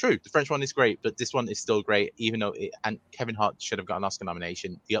 And true, the French one is great, but this one is still great, even though and Kevin Hart should have got an Oscar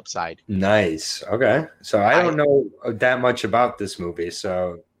nomination. The Upside. Nice. Okay. So I don't know that much about this movie.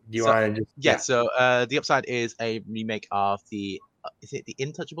 So do you want to just... Yeah. So The Upside is a remake of is it The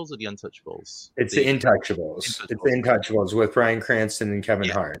Intouchables or The Untouchables? It's the Intouchables. It's The Intouchables with Bryan Cranston and Kevin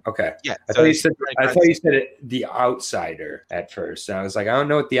Hart. Okay. Yeah. I thought you said it, The Outsider at first. And I was like, I don't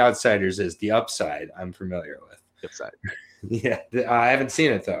know what The Outsiders is. The Upside, I'm familiar with. The Upside. Yeah, I haven't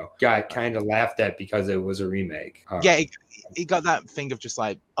seen it though. Got kind of laughed at because it was a remake. Yeah, it got that thing of just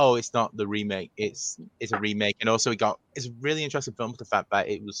like, oh, it's not the remake, it's a remake, and also it's a really interesting film for the fact that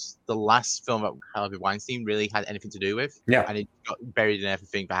it was the last film that Harvey Weinstein really had anything to do with. Yeah. And it got buried in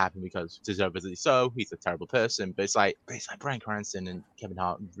everything that happened because deservedly so. He's a terrible person, but it's like Bryan Cranston and Kevin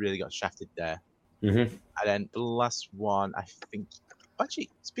Hart really got shafted there. Mm-hmm. And then the last one, I think.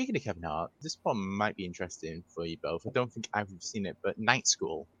 Actually, speaking of Kevin Hart, this one might be interesting for you both. I don't think I've seen it, but Night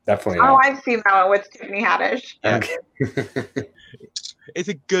School. Definitely. Oh, Not. I've seen that one with Tiffany Haddish. Yeah. Okay. It's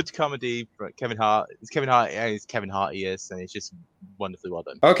a good comedy for Kevin Hart. It's Kevin Hart, and it's Kevin Hart-iest, and it's just wonderfully well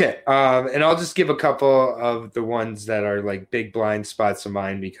done. Okay, and I'll just give a couple of the ones that are like big blind spots of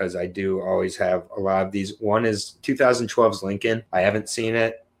mine because I do always have a lot of these. One is 2012's Lincoln. I haven't seen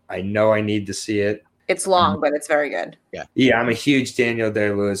it. I know I need to see it. It's long, but it's very good. Yeah, I'm a huge Daniel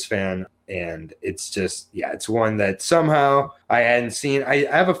Day-Lewis fan, and it's just, it's one that somehow I hadn't seen. I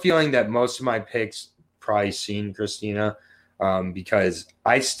have a feeling that most of my picks probably seen Christina, because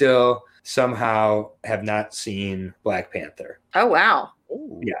I still somehow have not seen Black Panther. Oh, wow.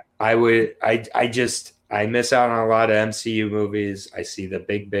 Ooh. Yeah, I miss out on a lot of MCU movies. I see the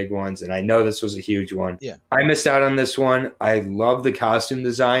big ones, and I know this was a huge one. Yeah. I missed out on this one. I love the costume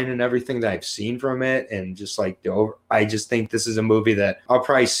design and everything that I've seen from it, and just like I just think this is a movie that I'll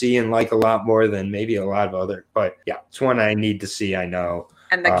probably see and like a lot more than maybe a lot of other. But yeah, it's one I need to see. I know.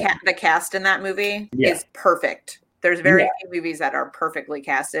 And the cast in that movie is perfect. There's very few movies that are perfectly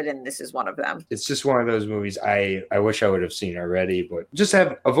casted, and this is one of them. It's just one of those movies I wish I would have seen already, but just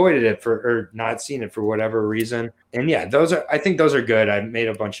have avoided it or not seen it for whatever reason. And yeah, I think those are good. I made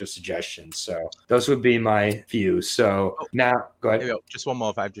a bunch of suggestions, so those would be my few. So now, go ahead. Just one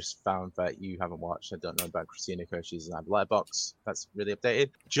more. I've just found that you haven't watched. I don't know about Christina Kirch's Letterboxd. That's really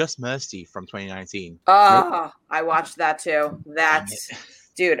updated. Just Mercy from 2019. Oh, I watched that too. That's.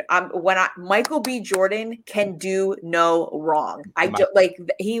 Dude, Michael B. Jordan can do no wrong.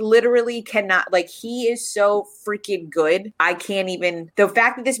 He literally cannot. Like, he is so freaking good. I can't even. The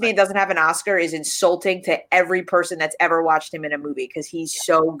fact that this man doesn't have an Oscar is insulting to every person that's ever watched him in a movie because he's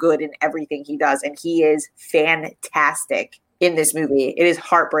so good in everything he does, and he is fantastic in this movie. It is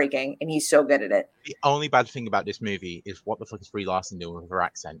heartbreaking, and he's so good at it. The only bad thing about this movie is what the fuck is Brie Larson doing with her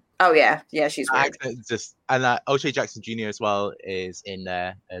accent? Oh yeah, she's weird. And O'Shea Jackson Jr. as well is in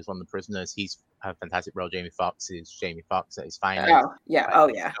there as one of the prisoners. He's a fantastic role. Jamie Foxx is Jamie Foxx at his finest. Oh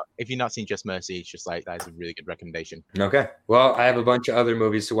yeah. If you've not seen Just Mercy, it's just like that is a really good recommendation. Okay, well, I have a bunch of other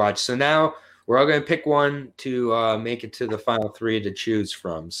movies to watch, so now we're all going to pick one to make it to the final three to choose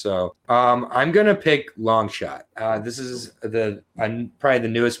from. So I'm going to pick Long Shot. This is probably the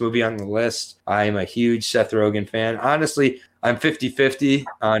newest movie on the list. I'm a huge Seth Rogen fan. Honestly, I'm 50-50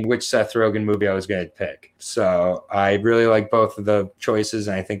 on which Seth Rogen movie I was going to pick. So I really like both of the choices,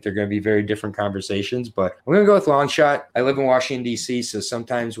 and I think they're going to be very different conversations. But I'm going to go with Long Shot. I live in Washington, D.C., so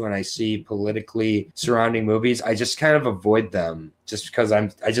sometimes when I see politically surrounding movies, I just kind of avoid them just because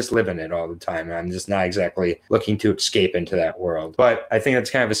I just live in it all the time. And I'm just not exactly looking to escape into that world. But I think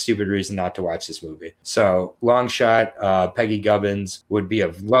that's kind of a stupid reason not to watch this movie. So Long Shot, Peggy Gubbins would be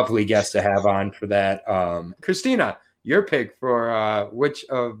a lovely guest to have on for that. Christina, your pick for which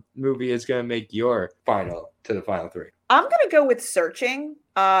movie is going to make your final to the final three? I'm going to go with Searching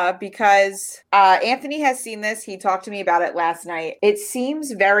because Anthony has seen this. He talked to me about it last night. It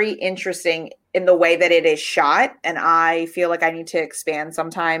seems very interesting in the way that it is shot, and I feel like I need to expand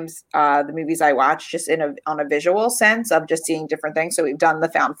sometimes the movies I watch just on a visual sense of just seeing different things. So we've done the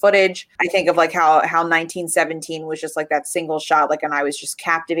found footage. I think of like how 1917 was just like that single shot, like, and I was just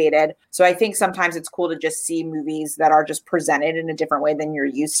captivated. So I think sometimes it's cool to just see movies that are just presented in a different way than you're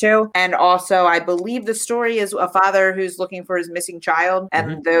used to. And also, I believe the story is a father who's looking for his missing child,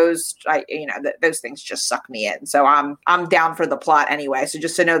 and those things just suck me in. So I'm down for the plot anyway. So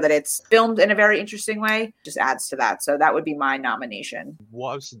just to know that it's filmed in a very interesting way just adds to that. So that would be my nomination. What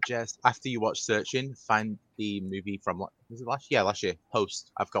I would suggest after you watch Searching, find the movie from last year,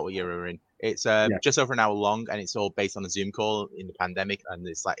 Host. I've got what year we're in. It's just over an hour long, and it's all based on a Zoom call in the pandemic. And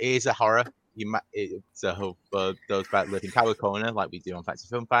it's like, it is a horror. It's a hope for those that live in Tower Corner, like we do on Facts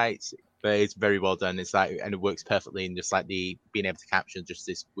of Film Fights. But it's very well done. It's like, and it works perfectly in just like the being able to capture just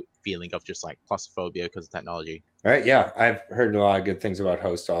this feeling of just like claustrophobia because of technology. All right, yeah, I've heard a lot of good things about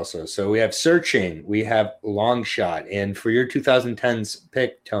Host also. So we have Searching, we have Long Shot, and for your 2010s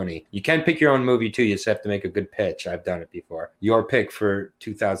pick, Tony, you can pick your own movie too. You just have to make a good pitch. I've done it before. Your pick for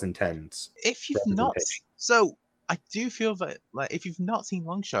 2010s. If you've not, so I do feel that like if you've not seen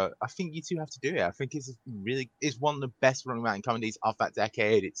Long Shot, I think you two have to do it. I think it's one of the best romantic comedies of that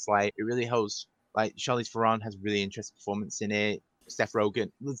decade. It's like it really holds Like Charlize Theron has a really interesting performance in it.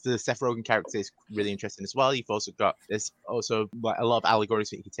 The Seth Rogen character is really interesting as well. There's also like a lot of allegories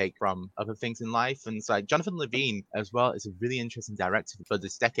that you can take from other things in life. And it's like Jonathan Levine as well is a really interesting director for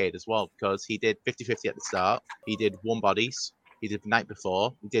this decade as well, because he did 50-50 at the start. He did Warm Bodies. He did The Night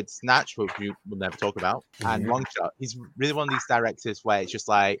Before. He did Snatch, which we will never talk about, and Long Shot. He's really one of these directors where it's just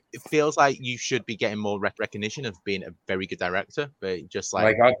like, it feels like you should be getting more recognition of being a very good director, but just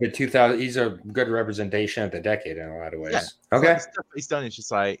like out the 2000, he's a good representation of the decade in a lot of ways. Yeah. Okay. Like the stuff he's done is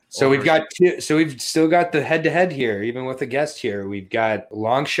just like. So we've still got the head-to-head here, even with the guest here. We've got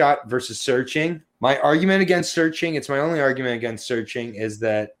Long Shot versus Searching. My argument against Searching, it's my only argument against Searching, is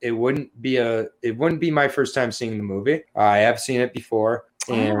that it wouldn't be my first time seeing the movie. I have seen it before.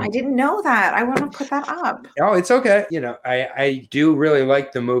 I didn't know that. I want to put that up. Oh, it's okay. I do really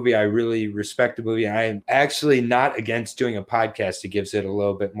like the movie. I really respect the movie. I'm actually not against doing a podcast. It gives it a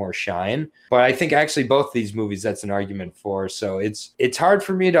little bit more shine. But I think actually both these movies, that's an argument for. So it's hard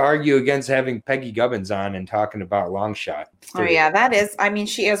for me to argue against having Peggy Gubbins on and talking about Long Shot. Oh, yeah, that is. I mean,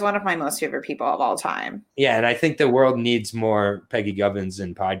 she is one of my most favorite people of all time. Yeah, and I think the world needs more Peggy Gubbins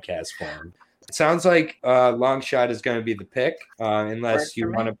in podcast form. It sounds like Long Shot is going to be the pick, unless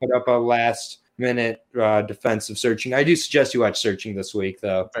you want to put up a last-minute defense of Searching. I do suggest you watch Searching this week,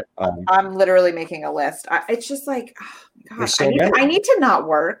 though. I'm literally making a list. It's just like, oh my God, I need to not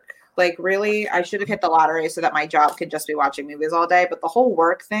work. Like, really, I should have hit the lottery so that my job could just be watching movies all day. But the whole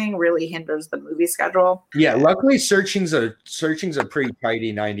work thing really hinders the movie schedule. Yeah, luckily, Searching's a pretty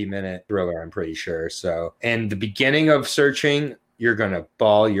tidy 90-minute thriller, I'm pretty sure. So, and the beginning of Searching, you're going to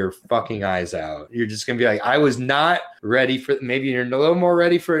bawl your fucking eyes out. You're just going to be like, I was not ready for it. Maybe you're a little more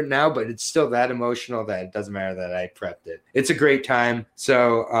ready for it now, but it's still that emotional that it doesn't matter that I prepped it. It's a great time.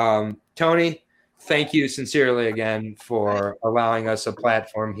 So, Tony, thank you sincerely again for allowing us a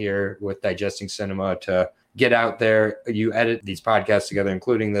platform here with Digesting Cinema to get out there. You edit these podcasts together,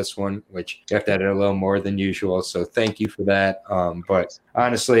 including this one, which you have to edit a little more than usual. So thank you for that. But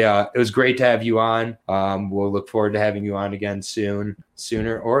honestly, it was great to have you on. We'll look forward to having you on again sooner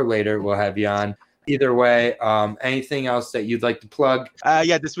or later. We'll have you on. Either way, anything else that you'd like to plug?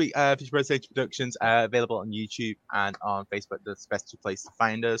 This week, Fisher Brothers Stage Productions available on YouTube and on Facebook. That's the best place to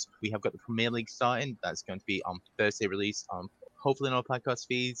find us. We have got the Premier League starting. That's going to be on Thursday release. Hopefully in all podcast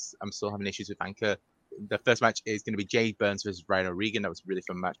feeds. I'm still having issues with Anchor. The first match is going to be Jay Burns versus Ryan O'Regan. That was a really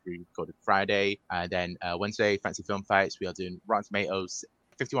fun match we recorded Friday. And then Wednesday, Fancy Film Fights. We are doing Rotten Tomatoes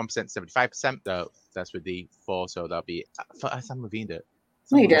 51%, 75%. So that's with the 4. So that'll be. Sam Levine did.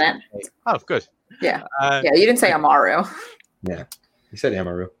 No, you didn't. Oh, good. Yeah. You didn't say Amaru. Yeah. You said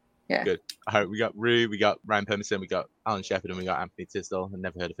Amaru. Yeah. Good. All right, we got Rue, we got Ryan Permison, we got Alan Shepard, and we got Anthony Tisdale. I've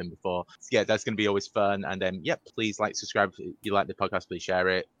never heard of him before. So yeah, that's going to be always fun. And then, please like, subscribe. If you like the podcast, please share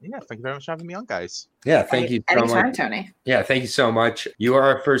it. And thank you very much for having me on, guys. Yeah, thank you so Anytime, much. Tony. Yeah, thank you so much. You are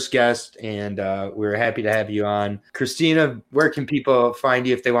our first guest, and we're happy to have you on. Christina, where can people find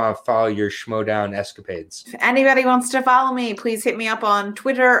you if they want to follow your Schmodown escapades? If anybody wants to follow me, please hit me up on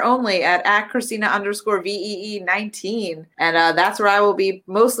Twitter only at Christina_VEE19. And that's where I will be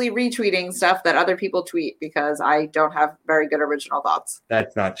mostly retweeting stuff that other people tweet because I don't have very good original thoughts.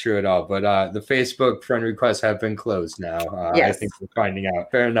 That's not true at all. But the Facebook friend requests have been closed now. Yes. I think we're finding out.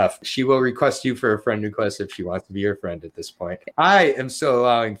 Fair enough. She will request you for a friend request if she wants to be your friend at this point. I am still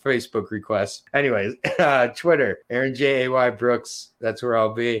allowing Facebook requests. Anyways, Twitter, Aaron J.A.Y. Brooks. That's where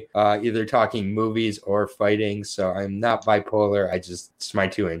I'll be, either talking movies or fighting. So I'm not bipolar. It's my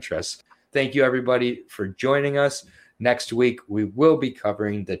two interests. Thank you, everybody, for joining us. Next week, we will be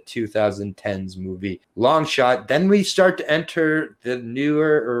covering the 2010s movie Long Shot. Then we start to enter the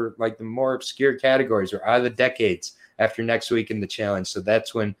newer or like the more obscure categories or out of the decades after next week in the challenge. So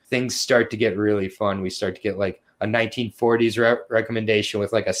that's when things start to get really fun. We start to get like a 1940s recommendation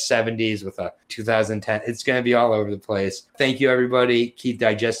with like a 70s with a 2010. It's going to be all over the place. Thank you, everybody. Keep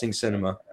digesting cinema.